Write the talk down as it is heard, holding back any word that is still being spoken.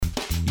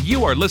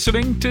You are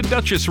listening to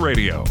Duchess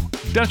Radio,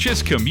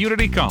 Duchess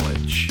Community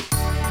College.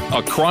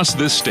 Across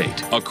this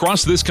state,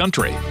 across this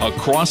country,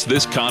 across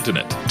this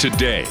continent,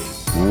 today,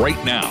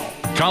 right now,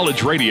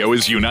 college radio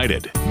is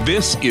united.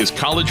 This is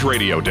College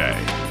Radio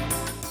Day.